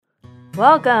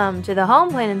Welcome to the Home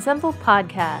Plain and Simple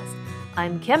podcast.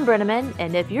 I'm Kim Brenneman,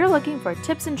 and if you're looking for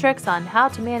tips and tricks on how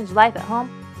to manage life at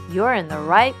home, you're in the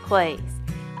right place.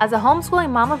 As a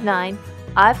homeschooling mom of 9,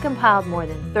 I've compiled more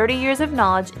than 30 years of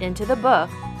knowledge into the book,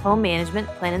 Home Management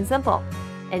Plain and Simple.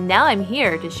 And now I'm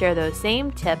here to share those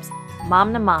same tips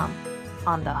mom to mom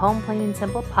on the Home Plain and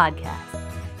Simple podcast.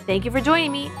 Thank you for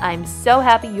joining me. I'm so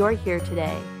happy you're here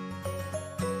today.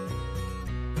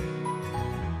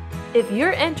 If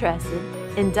you're interested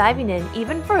in diving in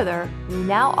even further, we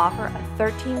now offer a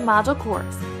 13-module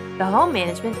course, the Home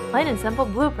Management Plain and Simple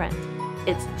Blueprint.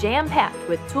 It's jam-packed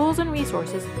with tools and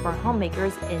resources for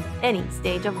homemakers in any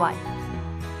stage of life.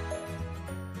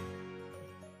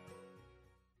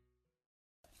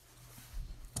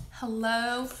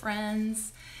 Hello,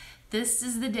 friends. This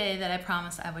is the day that I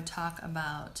promised I would talk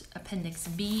about Appendix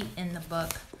B in the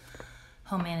book,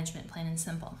 Home Management Plain and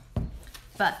Simple.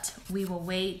 But we will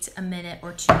wait a minute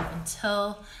or two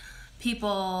until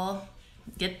people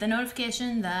get the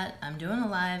notification that I'm doing a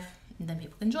live, and then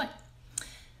people can join.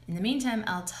 In the meantime,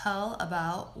 I'll tell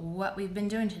about what we've been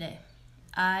doing today.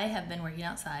 I have been working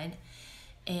outside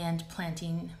and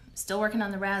still working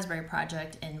on the raspberry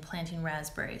project and planting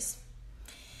raspberries.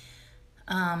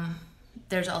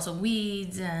 There's also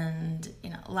weeds and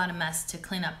a lot of mess to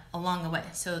clean up along the way,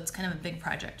 so it's kind of a big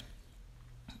project.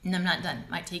 And I'm not done.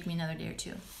 Might take me another day or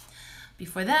two.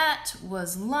 Before that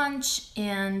was lunch,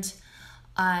 and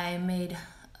I made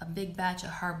a big batch of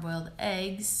hard-boiled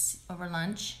eggs over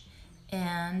lunch.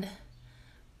 And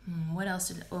what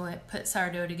else I put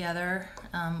sourdough together,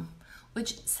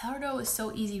 which sourdough is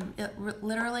so easy. It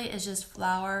literally is just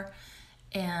flour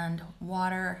and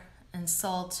water and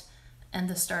salt and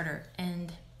the starter.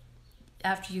 And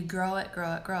after you grow it,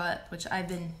 which I've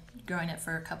been growing it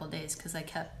for a couple of days because I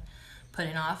kept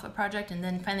putting off a project, and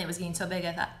then finally it was getting so big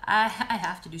I thought I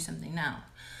have to do something now.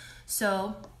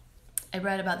 So I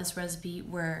read about this recipe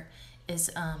where is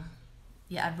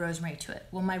add rosemary to it.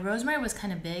 Well, my rosemary was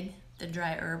kind of big, the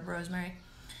dry herb rosemary,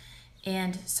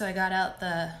 and so I got out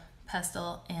the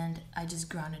pestle and I just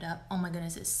ground it up. Oh my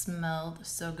goodness, it smelled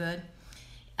so good.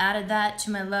 Added that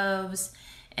to my loaves,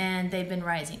 and they've been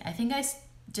rising. I think I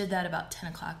did that about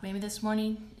 10 o'clock maybe this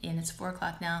morning, and it's 4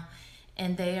 o'clock now,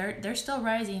 and they're still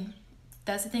rising.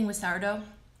 That's the thing with sourdough.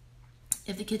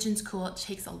 If the kitchen's cool, it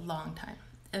takes a long time.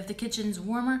 If the kitchen's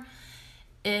warmer,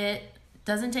 it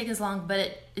doesn't take as long,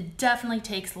 but it definitely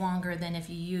takes longer than if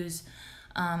you use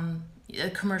a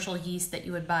commercial yeast that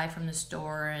you would buy from the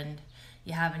store and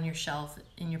you have in your shelf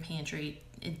in your pantry.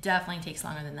 It definitely takes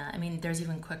longer than that. I mean, there's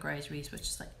even quick rise yeast, which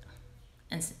is like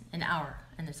an hour,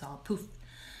 and it's all poof.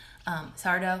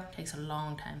 Sourdough takes a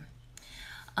long time.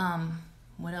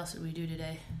 What else did we do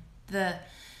today?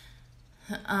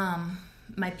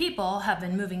 My people have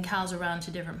been moving cows around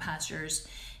to different pastures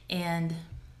and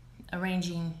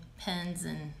arranging pens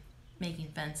and making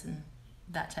fence and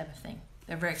that type of thing.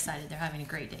 They're very excited. They're having a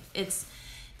great day. It's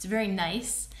very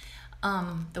nice.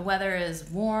 The weather is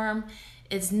warm.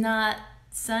 It's not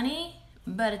sunny,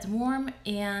 but it's warm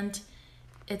and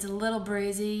it's a little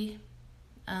breezy.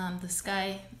 The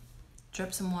sky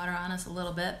dripped some water on us a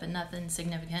little bit, but nothing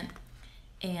significant.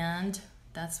 And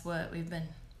that's what we've been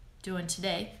doing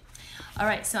today. All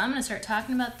right, so I'm going to start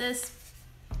talking about this.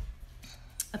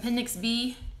 Appendix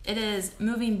B, it is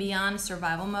moving beyond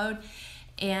survival mode,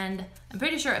 and I'm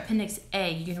pretty sure Appendix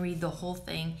A, you can read the whole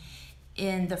thing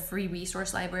in the free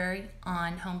resource library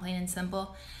on Home Plain and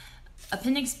Simple.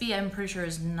 Appendix B, I'm pretty sure,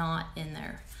 is not in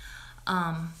there.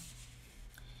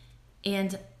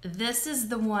 And this is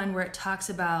the one where it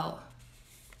talks about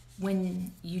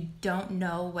when you don't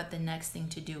know what the next thing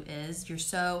to do is. You're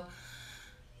so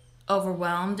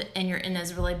overwhelmed and you're in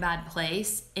this really bad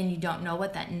place and you don't know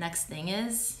what that next thing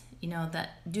is.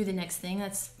 Do the next thing.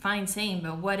 That's fine saying,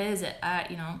 but what is it?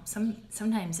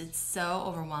 Sometimes it's so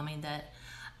overwhelming that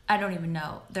I don't even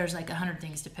know. There's like 100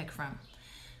 things to pick from.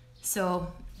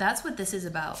 So that's what this is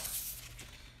about.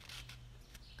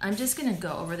 I'm just going to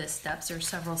go over the steps. There's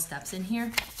several steps in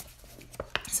here.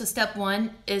 So step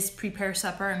 1 is prepare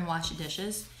supper and wash the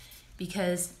dishes,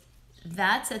 because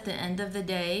that's at the end of the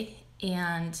day,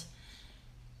 and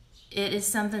it is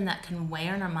something that can weigh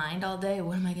on our mind all day.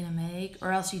 What am I going to make?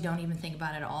 Or else you don't even think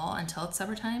about it at all until it's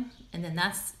supper time. And then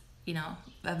that's,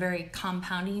 a very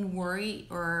compounding worry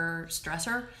or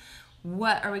stressor.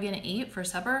 What are we going to eat for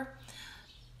supper?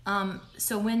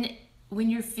 So when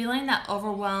you're feeling that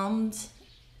overwhelmed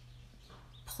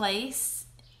place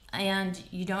and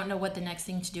you don't know what the next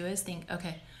thing to do is, think,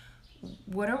 okay,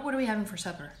 what are we having for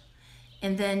supper?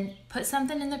 And then put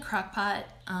something in the crock pot,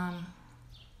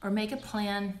 or make a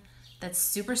plan that's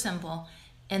super simple,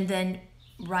 and then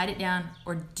write it down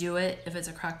or do it if it's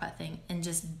a crock-pot thing, and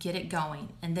just get it going.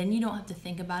 And then you don't have to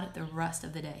think about it the rest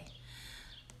of the day.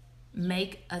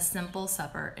 Make a simple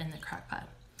supper in the crock-pot.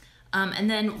 And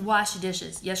then wash the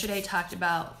dishes. Yesterday I talked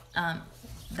about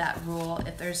that rule.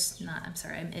 If there's not, I'm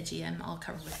sorry, I'm itchy. I'm all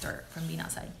covered with dirt from being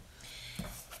outside.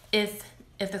 If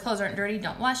the clothes aren't dirty,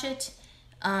 don't wash it.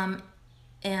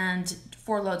 And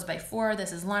 4 loads by 4,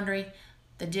 this is laundry.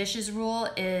 The dishes rule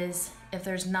is if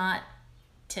there's not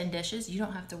 10 dishes, you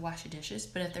don't have to wash the dishes.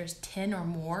 But if there's 10 or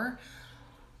more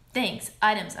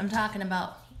items, I'm talking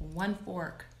about 1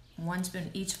 fork, 1 spoon,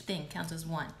 each thing counts as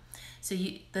 1. So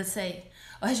let's say,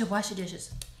 I should wash the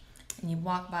dishes. And you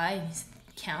walk by and you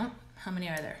count, how many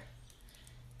are there?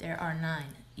 There are 9.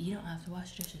 You don't have to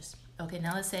wash the dishes. Okay,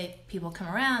 now let's say people come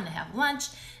around, they have lunch,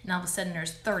 and all of a sudden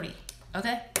there's 30.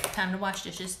 Okay, time to wash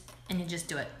dishes, and you just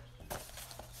do it.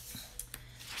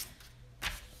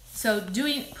 So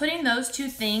putting those 2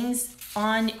 things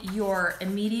on your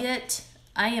immediate,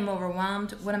 I am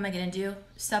overwhelmed, what am I gonna do?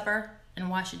 Supper and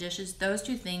wash the dishes. Those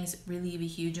 2 things relieve a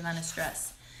huge amount of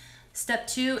stress. Step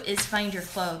 2 is find your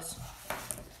clothes.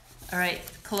 All right,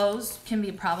 clothes can be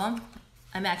a problem.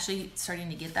 I'm actually starting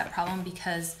to get that problem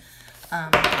because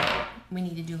we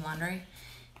need to do laundry.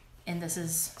 And this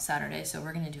is Saturday, so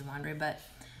we're gonna do laundry, but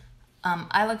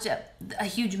I looked at a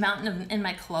huge mountain in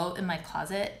my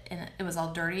closet, and it was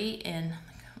all dirty, and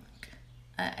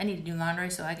I need to do laundry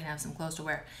so I can have some clothes to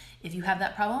wear. If you have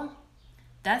that problem,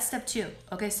 that's step 2.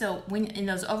 Okay, so when in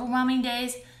those overwhelming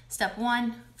days, step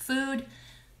 1, food,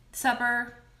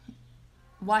 supper,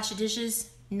 wash the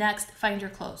dishes. Next, find your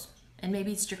clothes, and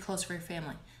maybe it's your clothes for your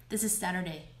family. This is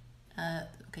Saturday.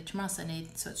 Okay, tomorrow's Sunday,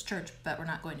 so it's church, but we're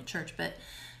not going to church. But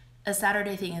a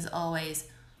Saturday thing is always,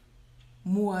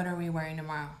 what are we wearing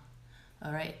tomorrow?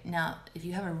 All right, now if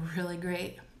you have a really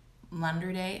great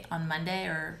laundry day on Monday,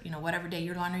 or whatever day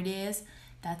your laundry day is,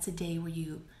 that's a day where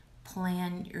you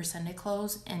plan your Sunday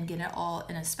clothes and get it all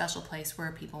in a special place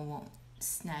where people won't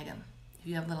snag them if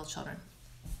you have little children.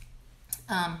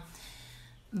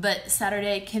 But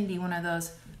Saturday can be one of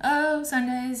those,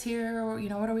 Sunday's here, or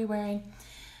what are we wearing?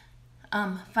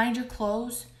 Find your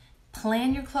clothes,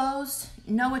 plan your clothes,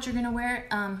 know what you're gonna wear.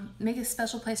 Make a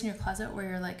special place in your closet where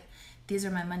you're like, these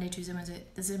are my Monday, Tuesday, Wednesday,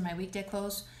 this is my weekday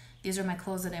clothes, these are my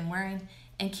clothes that I'm wearing,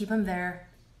 and keep them there.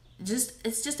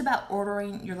 It's just about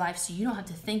ordering your life so you don't have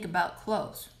to think about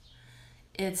clothes.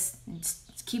 It's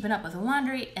keeping up with the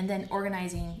laundry and then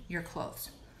organizing your clothes.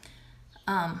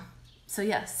 So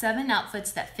yeah, 7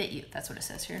 outfits that fit you. That's what it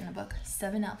says here in the book.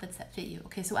 7 outfits that fit you.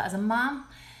 Okay, so as a mom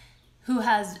who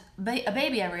has a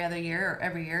baby every other year, or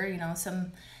every year,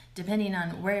 some depending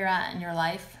on where you're at in your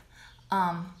life,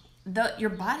 your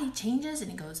body changes, and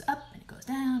it goes up and it goes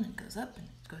down and it goes up and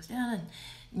it goes down,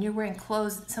 and you're wearing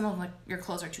clothes. Some of your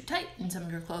clothes are too tight, and some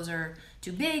of your clothes are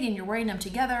too big, and you're wearing them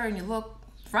together and you look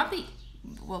frumpy.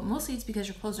 Well, mostly it's because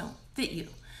your clothes don't fit you.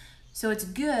 So it's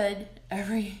good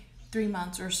every 3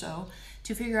 months or so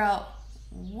to figure out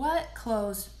what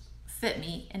clothes fit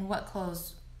me and what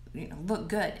clothes look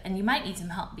good. And you might need some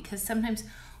help, because sometimes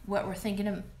what we think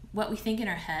in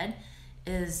our head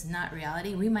is not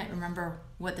reality. We might remember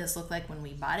what this looked like when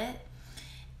we bought it,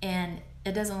 and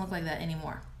it doesn't look like that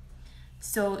anymore.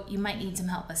 So you might need some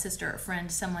help, a sister, a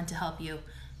friend, someone to help you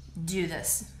do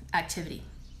this activity.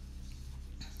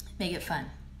 Make it fun.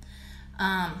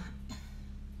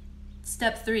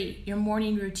 Step 3, your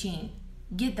morning routine.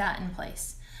 Get that in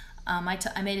place. I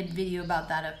made a video about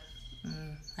that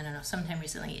I don't know, sometime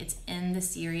recently. It's in the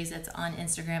series. It's on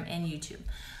Instagram and YouTube.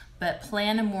 But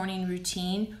plan a morning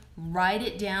routine. Write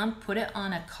it down. Put it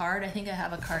on a card. I think I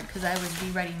have a card because I was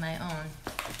rewriting my own.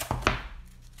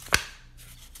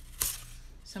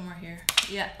 Somewhere here.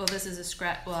 Yeah, well, this is a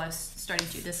scrap. Well, I was starting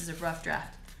to. This is a rough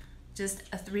draft. Just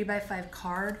a 3x5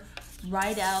 card.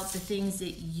 Write out the things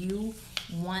that you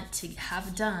want to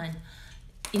have done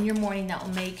in your morning that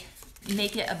will make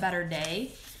it a better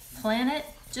day. Plan it.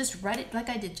 Just write it like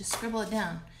I did. Just scribble it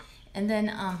down. And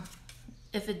then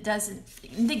if it doesn't,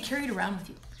 then carry it around with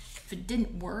you. If it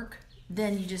didn't work,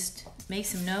 then you just make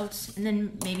some notes, and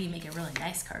then maybe make a really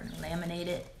nice card and laminate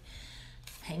it.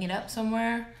 Hang it up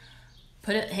somewhere.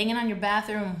 Hang it on your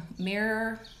bathroom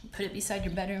mirror. Put it beside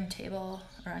your bedroom table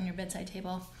or on your bedside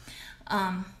table.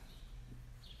 And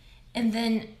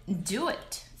then do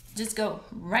it. Just go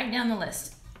right down the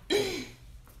list.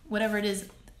 Whatever it is,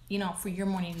 for your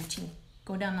morning routine.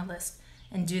 Go down the list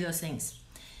and do those things.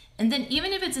 And then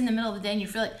even if it's in the middle of the day and you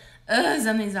feel like,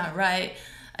 something's not right,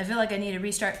 I feel like I need to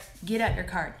restart, get out your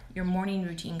card, your morning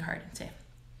routine card, and say,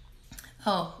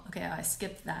 okay, I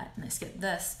skipped that and I skipped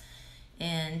this.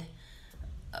 And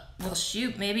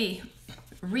maybe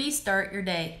restart your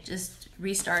day. Just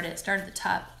restart it, start at the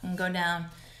top and go down,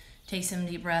 take some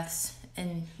deep breaths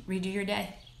and redo your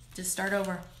day. Just start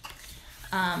over.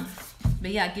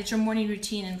 But yeah, get your morning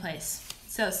routine in place.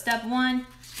 So step one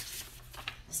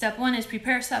is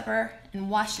prepare supper and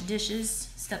wash the dishes.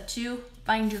 Step 2,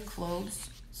 find your clothes.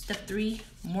 Step 3,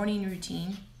 morning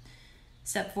routine.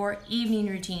 Step 4, evening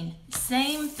routine.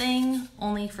 Same thing,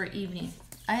 only for evening.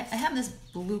 I have this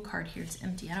blue card here. It's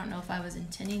empty. I don't know if I was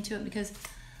intending to it because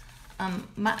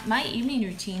my evening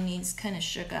routine needs kind of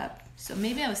shook up. So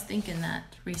maybe I was thinking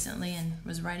that recently and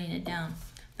was writing it down.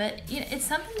 But you know, it's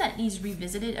something that needs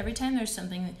revisited every time there's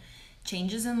something that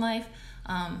changes in life.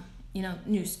 You know,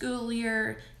 new school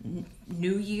year,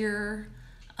 new year,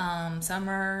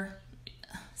 summer,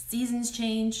 seasons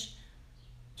change,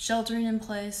 sheltering in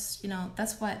place. You know,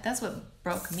 that's what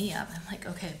broke me up. I'm like,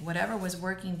 okay, whatever was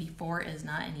working before is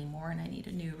not anymore, and I need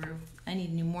a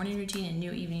new morning routine and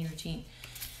new evening routine.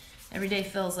 Every day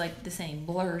feels like the same,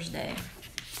 blur's day.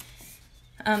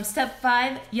 Step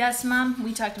 5, yes, Mom.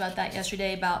 We talked about that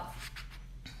yesterday about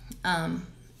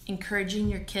encouraging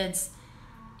your kids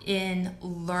in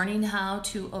learning how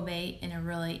to obey in a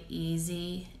really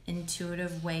easy,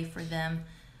 intuitive way for them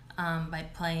by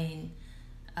playing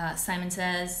Simon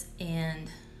Says and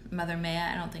Mother May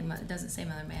I. I don't think it doesn't say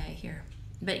Mother May I here,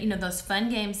 but you know, those fun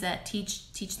games that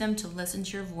teach them to listen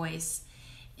to your voice,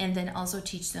 and then also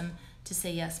teach them to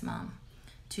say yes, Mom,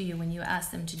 to you when you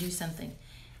ask them to do something.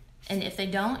 And if they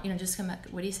don't, you know, just come back.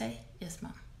 What do you say? Yes,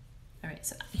 Mom. All right.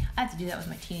 So I have to do that with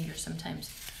my teenagers sometimes,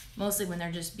 mostly when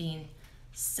they're just being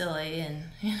silly, and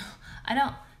you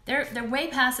know, they're way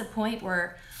past a point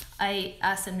where I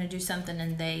ask them to do something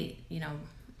and they, you know,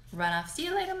 run off. See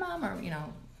you later, Mom, or you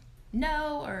know,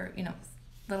 no, or you know,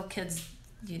 little kids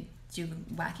do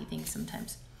wacky things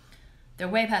sometimes. They're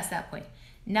way past that point.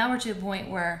 Now we're to a point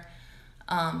where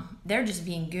they're just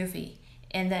being goofy,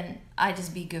 and then I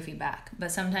just be goofy back.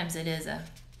 But sometimes it is a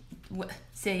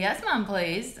say yes, Mom,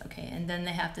 please. Okay, and then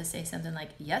they have to say something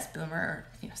like yes, Boomer, or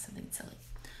you know, something silly.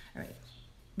 All right.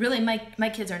 Really, my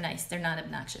kids are nice. They're not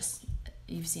obnoxious.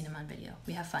 You've seen them on video.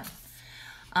 We have fun.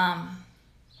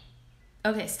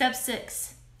 Okay, step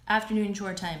 6, afternoon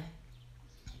chore time.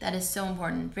 That is so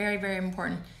important. Very, very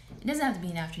important. It doesn't have to be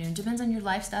an afternoon. It depends on your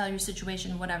lifestyle, your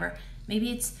situation, whatever.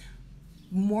 Maybe it's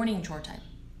morning chore time.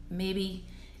 Maybe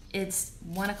it's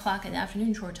 1 o'clock in the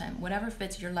afternoon chore time. Whatever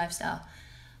fits your lifestyle.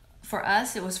 For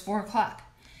us, it was 4 o'clock.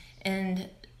 And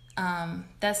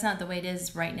that's not the way it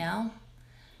is right now.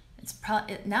 It's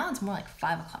probably now it's more like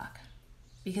 5 o'clock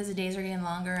because the days are getting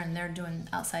longer and they're doing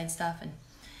outside stuff. And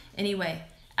anyway,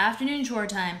 afternoon chore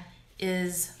time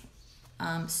is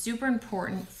super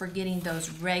important for getting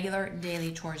those regular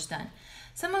daily chores done.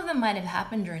 Some of them might have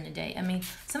happened during the day. I mean,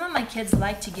 some of my kids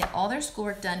like to get all their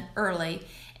schoolwork done early,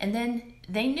 and then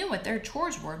they knew what their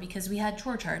chores were because we had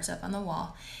chore charts up on the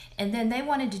wall, and then they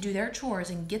wanted to do their chores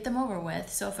and get them over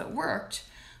with. So if it worked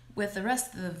with the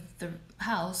rest of the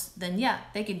house, then yeah,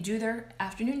 they could do their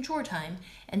afternoon chore time,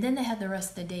 and then they had the rest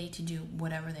of the day to do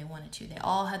whatever they wanted to. They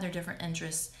all had their different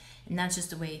interests, and that's just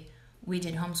the way we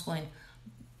did homeschooling.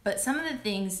 But some of the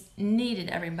things needed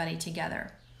everybody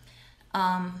together.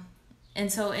 And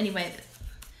so anyway,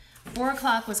 4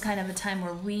 o'clock was kind of a time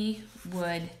where we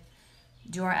would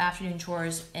do our afternoon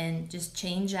chores and just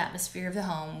change the atmosphere of the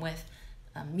home with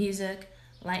music,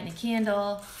 lighting a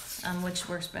candle, which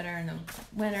works better in the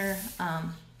winter.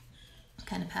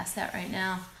 Kind of past that right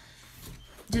now.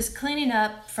 Just cleaning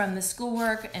up from the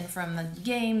schoolwork and from the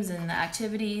games and the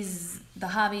activities, the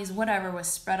hobbies, whatever was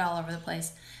spread all over the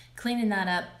place. Cleaning that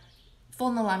up,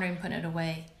 folding the laundry and putting it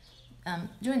away,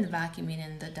 doing the vacuuming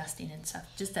and the dusting and stuff.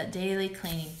 Just that daily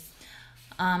cleaning.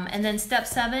 And then step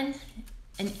 7,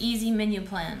 an easy menu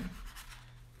plan.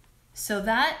 So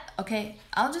that, okay,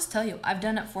 I'll just tell you, I've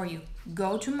done it for you.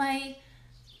 Go to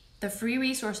the free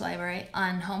resource library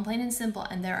on Home Plain and Simple,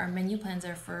 and there are menu plans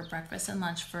there for breakfast and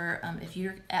lunch for if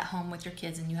you're at home with your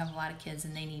kids and you have a lot of kids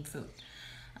and they need food.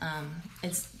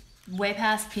 It's way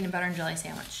past peanut butter and jelly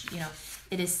sandwich. You know,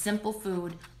 it is simple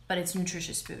food, but it's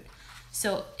nutritious food.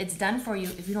 So it's done for you.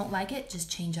 If you don't like it, just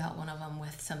change out one of them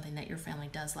with something that your family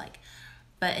does like.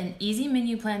 But an easy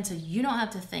menu plan so you don't have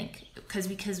to think,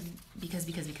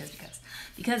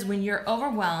 because when you're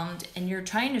overwhelmed and you're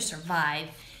trying to survive,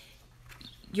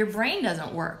 your brain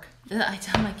doesn't work. I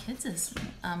tell my kids this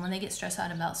when they get stressed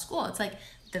out about school. It's like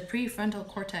the prefrontal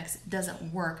cortex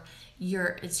doesn't work.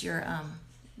 The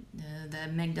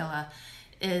amygdala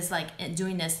is like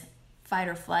doing this fight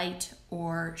or flight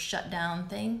or shut down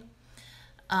thing,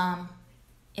 and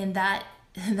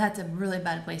that's a really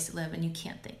bad place to live, and you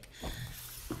can't think.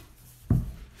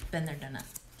 Been there, done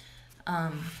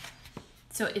that.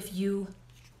 So if you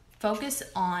focus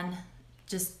on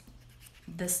just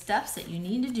the steps that you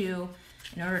need to do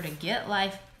in order to get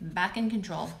life back in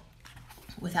control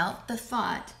without the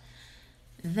thought,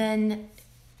 then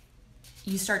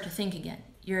you start to think again.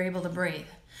 You're able to breathe.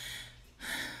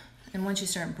 And once you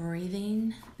start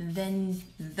breathing, then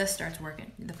this starts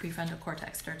working. The prefrontal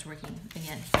cortex starts working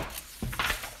again.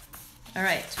 All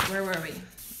right, where were we?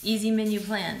 Easy menu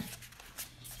plan.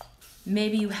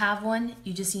 Maybe you have one,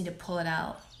 you just need to pull it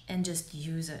out and just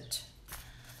use it.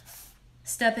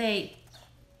 Step 8,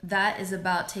 that is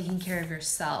about taking care of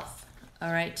yourself.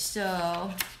 All right,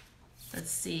 so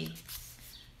let's see.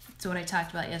 That's what I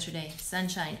talked about yesterday.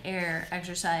 Sunshine, air,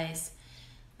 exercise,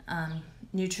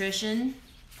 nutrition,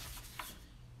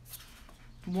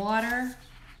 water,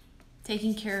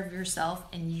 taking care of yourself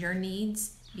and your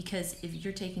needs, because if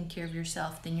you're taking care of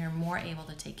yourself, then you're more able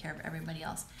to take care of everybody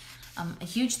else. A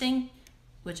huge thing,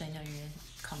 which I know you're going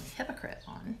to call me a hypocrite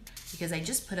on, because I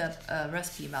just put up a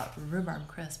recipe about rhubarb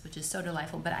crisp, which is so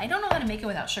delightful, but I don't know how to make it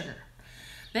without sugar.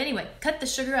 But anyway, cut the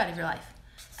sugar out of your life.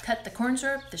 Cut the corn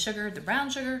syrup, the sugar, the brown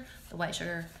sugar, the white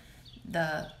sugar,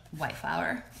 the white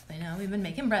flour. I know we've been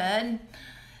making bread.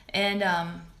 And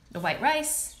the white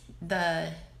rice,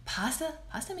 the pasta.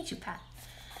 Pasta makes you fat.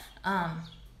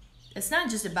 It's not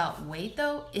just about weight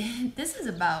though. This is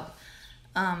about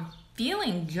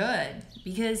feeling good,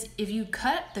 because if you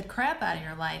cut the crap out of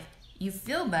your life, you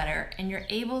feel better and you're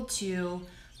able to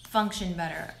function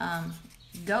better.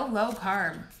 Go low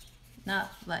carb.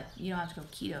 Not like you don't have to go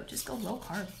keto, just go low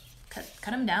carb. Cut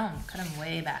them down, cut them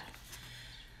way back.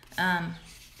 And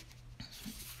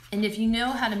if you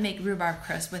know how to make rhubarb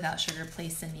crisp without sugar,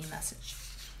 please send me a message.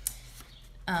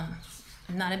 I'm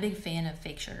not a big fan of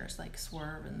fake sugars like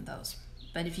Swerve and those.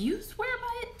 But if you swear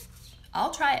by it,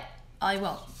 I'll try it. I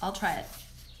will. I'll try it.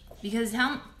 Because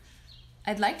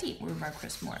I'd like to eat rhubarb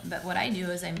crisp more. But what I do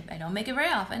is I don't make it very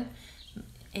often.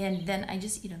 And then I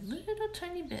just eat a little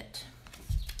tiny bit.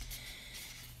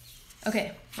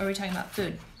 Okay, what are we talking about?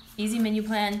 Food. Easy menu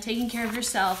plan, taking care of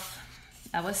yourself.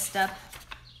 That was step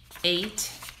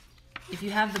 8. If you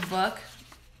have the book,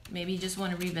 maybe you just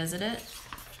want to revisit it.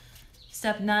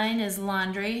 Step 9 is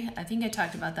laundry. I think I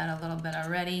talked about that a little bit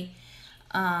already.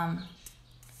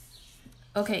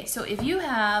 Okay, so if you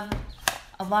have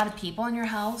a lot of people in your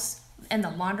house, and the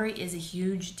laundry is a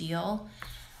huge deal,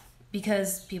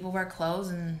 because people wear clothes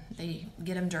and they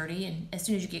get them dirty, and as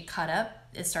soon as you get caught up,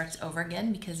 it starts over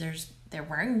again because they're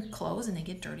wearing clothes and they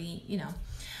get dirty, you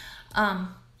know.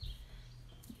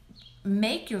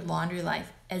 Make your laundry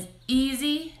life as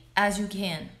easy as you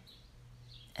can.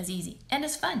 As easy and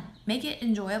as fun. Make it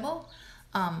enjoyable.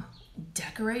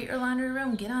 Decorate your laundry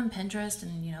room. Get on Pinterest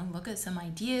and, you know, look at some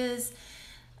ideas.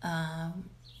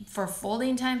 For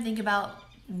folding time, think about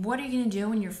what are you going to do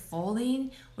when you're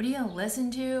folding? What are you going to listen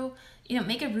to? You know,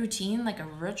 make a routine, like a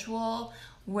ritual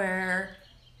where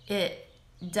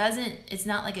it's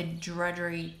not like a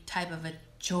drudgery type of a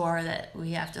chore that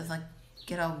we have to like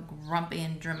get all grumpy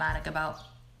and dramatic about.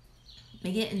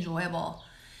 Make it enjoyable.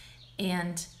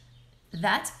 And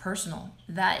that's personal.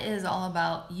 That is all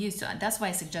about you. So that's why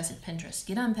I suggested Pinterest.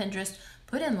 Get on Pinterest,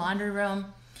 put in laundry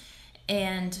room,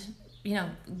 and, you know,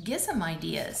 get some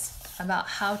ideas about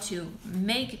how to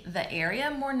make the area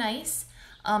more nice.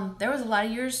 There was a lot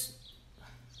of years,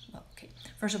 well, okay,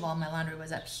 first of all, my laundry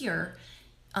was up here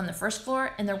on the first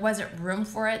floor, and there wasn't room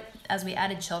for it. As we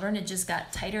added children, it just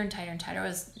got tighter and tighter and tighter.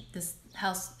 This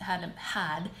house had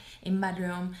a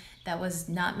mudroom that was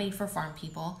not made for farm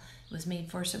people. It was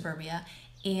made for suburbia,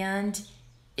 and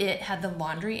it had the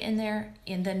laundry in there.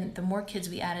 And then the more kids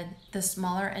we added, the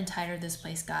smaller and tighter this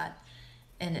place got,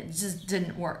 and it just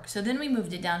didn't work. So then we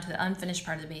moved it down to the unfinished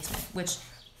part of the basement, which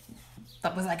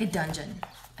was like a dungeon.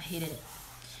 I hated it.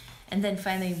 And then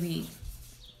finally we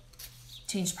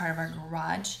changed part of our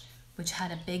garage, which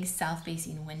had a big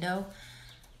south-facing window,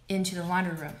 into the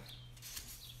laundry room.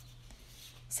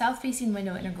 South-facing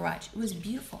window in a garage. It was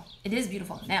beautiful. It is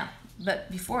beautiful now, but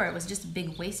before it was just a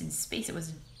big wasted space. It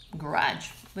was a garage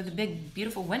with a big,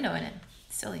 beautiful window in it.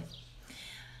 Silly.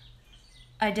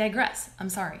 I digress. I'm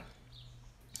sorry.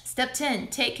 Step 10,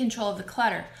 take control of the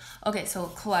clutter. Okay, so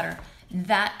clutter.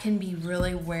 That can be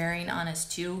really wearing on us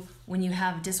too when you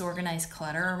have disorganized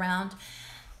clutter around.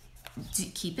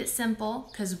 Keep it simple,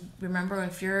 because remember,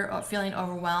 if you're feeling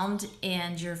overwhelmed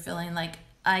and you're feeling like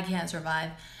I can't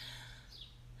survive,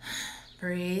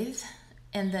 breathe,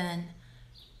 and then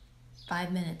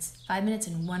 5 minutes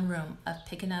in one room of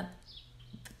picking up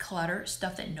the clutter,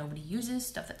 stuff that nobody uses,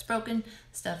 stuff that's broken,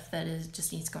 stuff that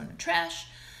just needs to go in the trash,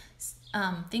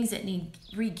 things that need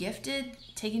re-gifted,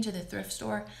 taken to the thrift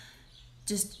store.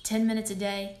 Just 10 minutes a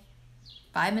day,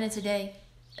 5 minutes a day,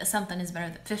 something is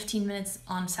better than 15 minutes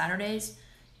on Saturdays.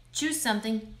 Choose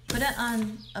something, put it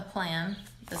on a plan.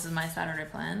 This is my Saturday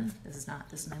plan. This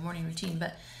is my morning routine,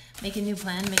 but make a new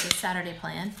plan, make a Saturday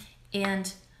plan,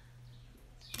 and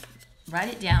write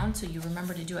it down so you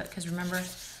remember to do it. Because remember,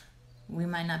 we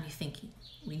might not be thinking.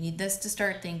 We need this to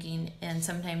start thinking, and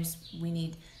sometimes we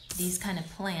need these kind of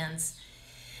plans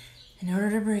in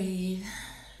order to breathe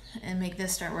and make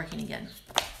this start working again.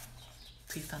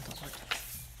 Prefrontal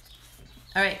cortex.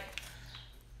 All right,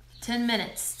 10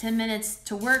 minutes. 10 minutes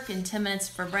to work and 10 minutes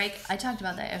for break. I talked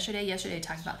about that yesterday. Yesterday I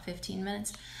talked about 15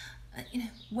 minutes.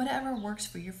 Whatever works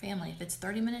for your family. If it's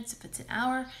 30 minutes, if it's an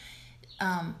hour,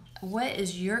 what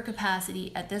is your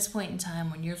capacity at this point in time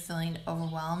when you're feeling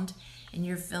overwhelmed and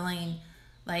you're feeling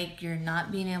like you're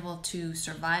not being able to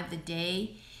survive the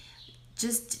day?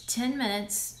 Just 10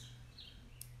 minutes,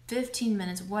 15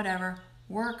 minutes, whatever,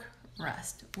 work,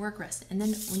 rest. And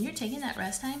then when you're taking that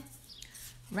rest time,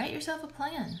 write yourself a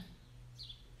plan.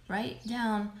 Write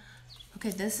down, okay,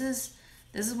 this is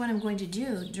what I'm going to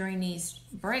do during these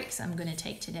breaks I'm going to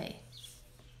take today.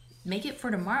 Make it for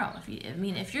tomorrow.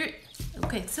 If you're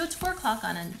okay, so it's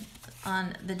 4:00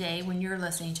 on the day when you're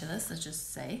listening to this, let's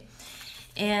just say,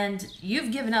 and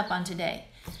you've given up on today.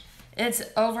 It's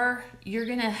over. You're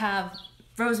gonna have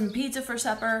frozen pizza for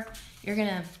supper. You're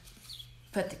gonna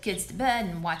put the kids to bed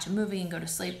and watch a movie and go to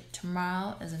sleep.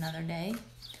 Tomorrow is another day,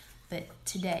 but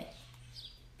today,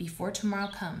 before tomorrow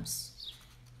comes,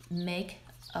 make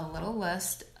a little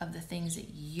list of the things that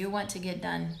you want to get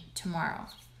done tomorrow.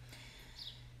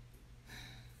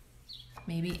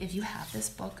 Maybe if you have this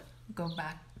book, go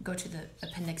to the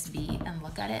Appendix B and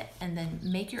look at it, and then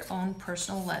make your own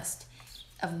personal list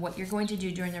of what you're going to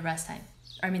do during the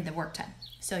the work time.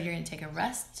 So you're going to take a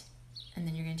rest, and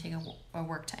then you're going to take a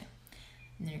work time.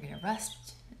 And then you're going to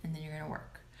rest, and then you're going to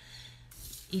work.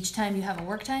 Each time you have a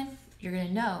work time, you're going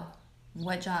to know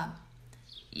what job.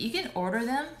 You can order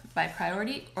them by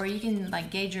priority, or you can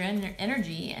gauge your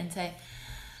energy and say,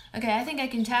 okay, I think I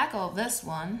can tackle this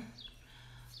one.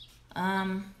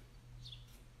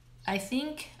 I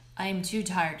think I'm too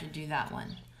tired to do that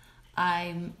one.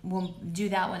 I will do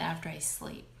that one after I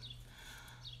sleep,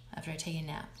 after I take a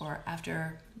nap, or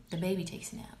after the baby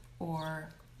takes a nap, or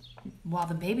while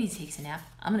the baby takes a nap,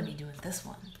 I'm going to be doing this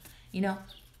one. You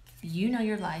know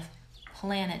your life,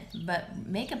 plan it, but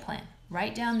make a plan.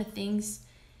 Write down the things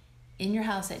in your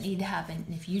house that need to happen.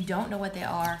 And if you don't know what they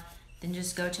are, then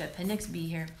just go to Appendix B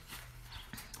here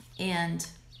and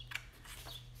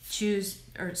choose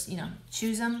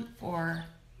them or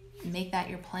make that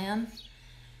your plan.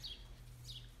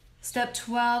 Step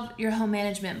 12, your home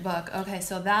management book. Okay,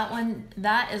 so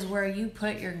that is where you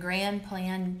put your grand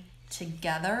plan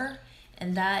together,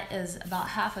 and that is about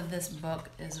half of this book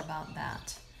is about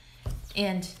that.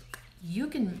 And you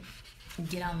can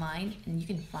get online and you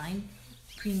can find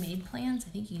pre-made plans. I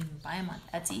think you can buy them on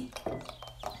Etsy.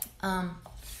 I'm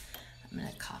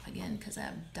gonna cough again because I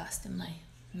have dust in my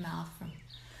mouth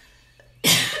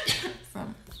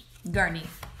from gardening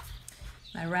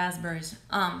my raspberries.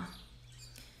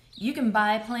 You can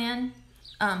buy a plan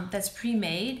that's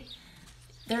pre-made.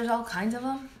 There's all kinds of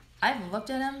them. I've looked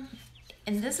at them,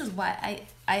 and this is why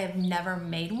I have never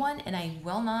made one, and I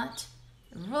will not.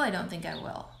 I really don't think I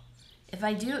will. If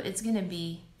I do, it's gonna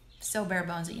be so bare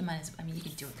bones that you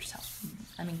can do it yourself.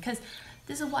 Because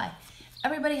this is why.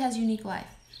 Everybody has unique life.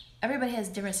 Everybody has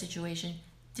different situation,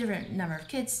 different number of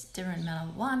kids, different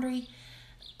amount of laundry.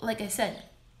 Like I said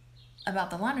about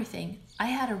the laundry thing, I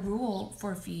had a rule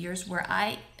for a few years where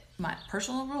my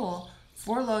personal rule,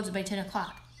 4 loads by 10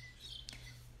 o'clock.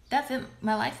 That fit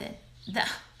my life then.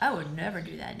 I would never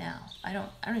do that now. I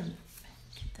don't even,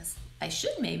 I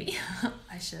should maybe.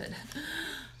 I should.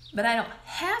 But I don't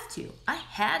have to. I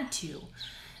had to.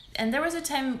 And there was a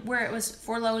time where it was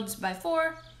 4 loads by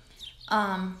 4.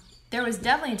 There was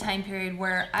definitely a time period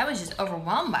where I was just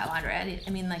overwhelmed by laundry.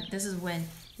 This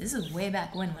is way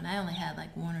back when I only had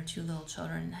 1 or 2 little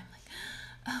children. And I'm like,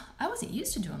 oh, I wasn't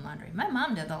used to doing laundry. My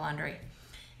mom did the laundry.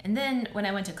 And then when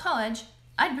I went to college,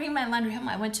 I'd bring my laundry home.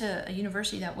 I went to a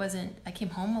university I came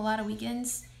home a lot of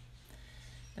weekends.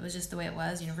 It was just the way it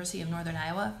was, University of Northern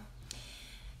Iowa.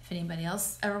 If anybody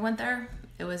else ever went there,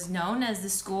 it was known as the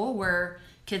school where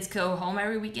kids go home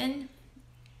every weekend.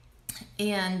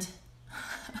 And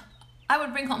I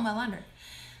would bring home my laundry.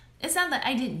 It's not that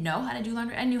I didn't know how to do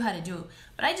laundry. I knew how to do it,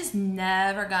 but I just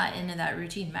never got into that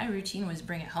routine. My routine was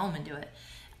bring it home and do it.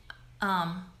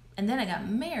 And then I got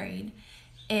married,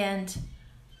 and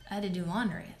I had to do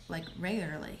laundry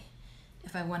regularly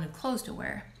if I wanted clothes to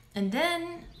wear. And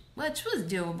then which was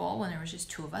doable when there was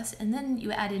just 2 of us. And then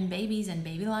you add in babies and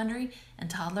baby laundry and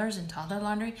toddler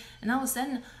laundry. And all of a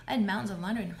sudden, I had mountains of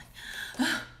laundry. And I'm like,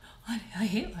 oh, I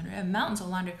hate laundry. I have mountains of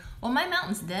laundry. Well, my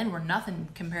mountains then were nothing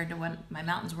compared to what my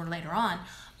mountains were later on.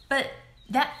 But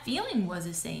that feeling was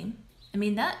the same. I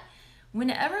mean, that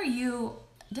whenever you,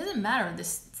 it doesn't matter,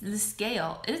 the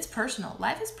scale, it's personal.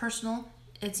 Life is personal.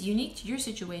 It's unique to your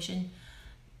situation,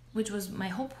 which was my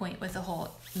whole point with the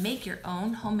whole make your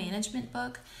own home management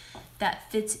book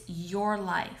that fits your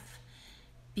life.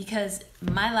 Because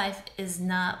my life is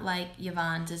not like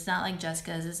Yvonne's, it's not like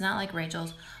Jessica's, it's not like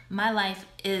Rachel's. My life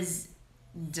is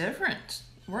different.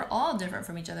 We're all different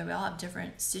from each other. We all have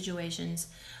different situations.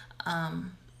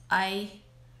 I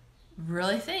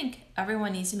really think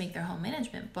everyone needs to make their home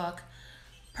management book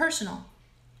personal,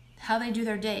 how they do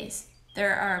their days.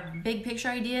 There are big picture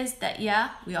ideas that,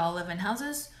 yeah, we all live in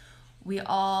houses. We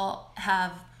all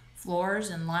have floors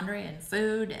and laundry and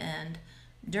food and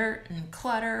dirt and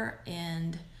clutter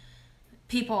and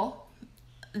people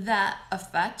that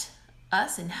affect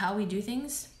us and how we do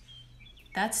things.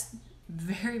 That's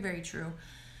very, very true.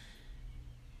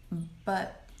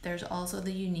 But there's also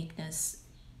the uniqueness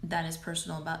that is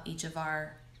personal about each of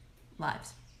our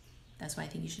lives. That's why I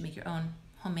think you should make your own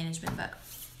home management book.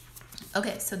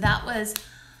 Okay, so that was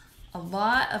a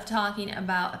lot of talking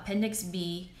about Appendix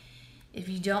B. If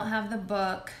you don't have the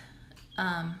book,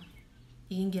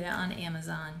 you can get it on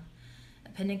Amazon.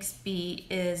 Appendix B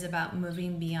is about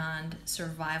moving beyond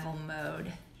survival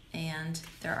mode. And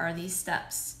there are these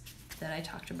steps that I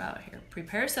talked about here.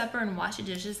 Prepare supper and wash the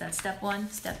dishes. That's step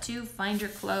 1. Step 2, find your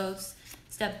clothes.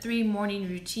 Step 3, morning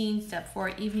routine. Step 4,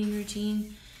 evening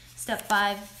routine. Step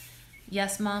 5,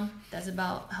 yes, Mom. That's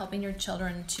about helping your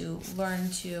children to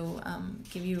learn to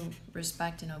give you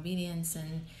respect and obedience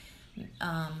and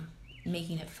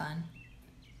making it fun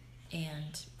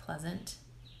and pleasant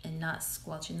and not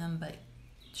squelching them, but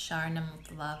showering them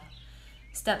with love.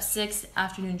 Step 6,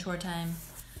 afternoon chore time.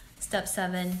 Step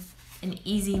 7, an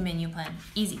easy menu plan.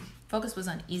 Easy. Focus was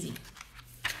on easy.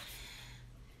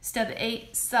 Step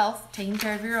 8, self, taking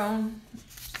care of your own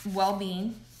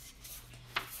well-being.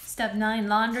 Step 9,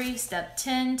 laundry. Step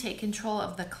 10, take control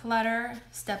of the clutter.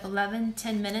 Step 11,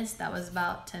 10 minutes. That was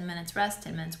about 10 minutes rest,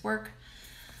 10 minutes work.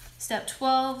 Step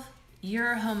 12,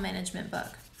 your home management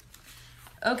book.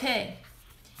 Okay,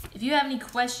 if you have any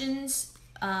questions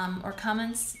or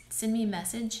comments, send me a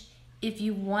message. If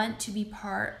you want to be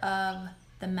part of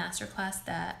the masterclass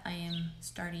that I am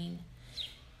starting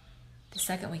the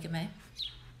 2nd week of May,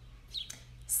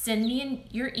 send me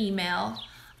your email.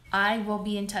 I will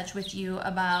be in touch with you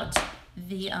about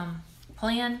the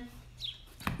plan.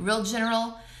 Real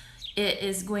general. It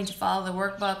is going to follow the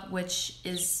workbook, which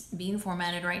is being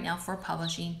formatted right now for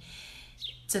publishing.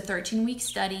 It's a 13-week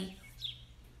study.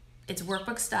 It's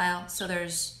workbook style, so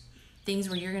there's things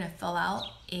where you're going to fill out,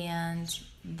 and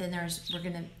then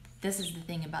this is the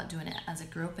thing about doing it as a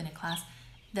group in a class,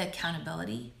 the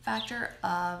accountability factor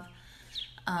of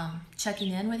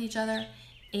checking in with each other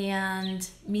and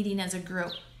meeting as a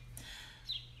group.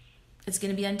 It's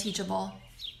going to be unteachable,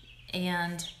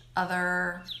 and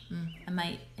I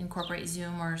might incorporate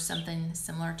Zoom or something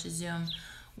similar to Zoom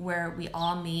where we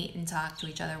all meet and talk to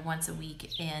each other once a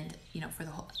week, and for the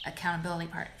whole accountability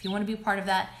part. If you want to be part of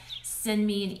that, send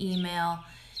me an email.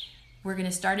 We're going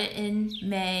to start it in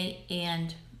May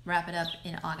and wrap it up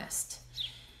in August.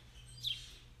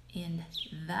 And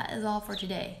that is all for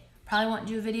today. Probably won't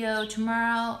do a video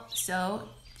tomorrow, so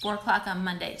 4 o'clock on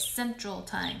Monday, Central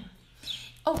Time.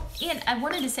 Oh, and I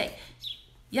wanted to say,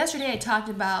 yesterday I talked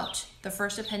about the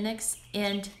first appendix,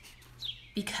 and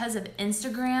because of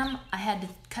Instagram, I had to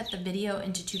cut the video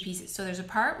into 2 pieces. So there's a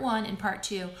part 1 and part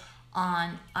 2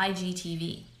 on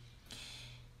IGTV.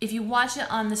 If you watch it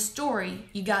on the story,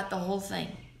 you got the whole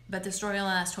thing, but the story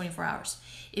only lasts 24 hours.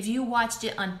 If you watched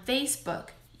it on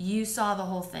Facebook, you saw the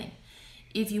whole thing.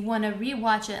 If you want to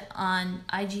rewatch it on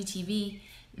IGTV,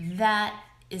 that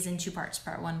is in 2 parts,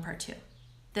 part 1 and part 2.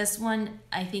 This one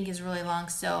I think is really long,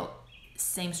 so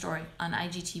same story. On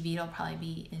IGTV, it'll probably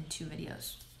be in 2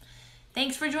 videos.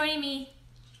 Thanks for joining me.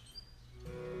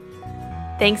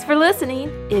 Thanks for listening.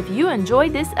 If you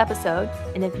enjoyed this episode,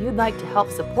 and if you'd like to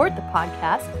help support the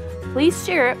podcast, please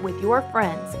share it with your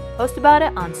friends, post about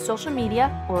it on social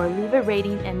media, or leave a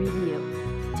rating and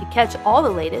review. To catch all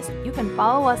the latest, you can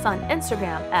follow us on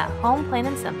Instagram at Home Plain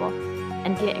and Simple,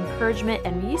 and get encouragement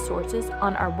and resources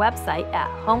on our website at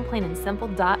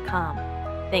homeplainandsimple.com.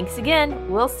 Thanks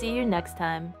again. We'll see you next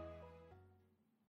time.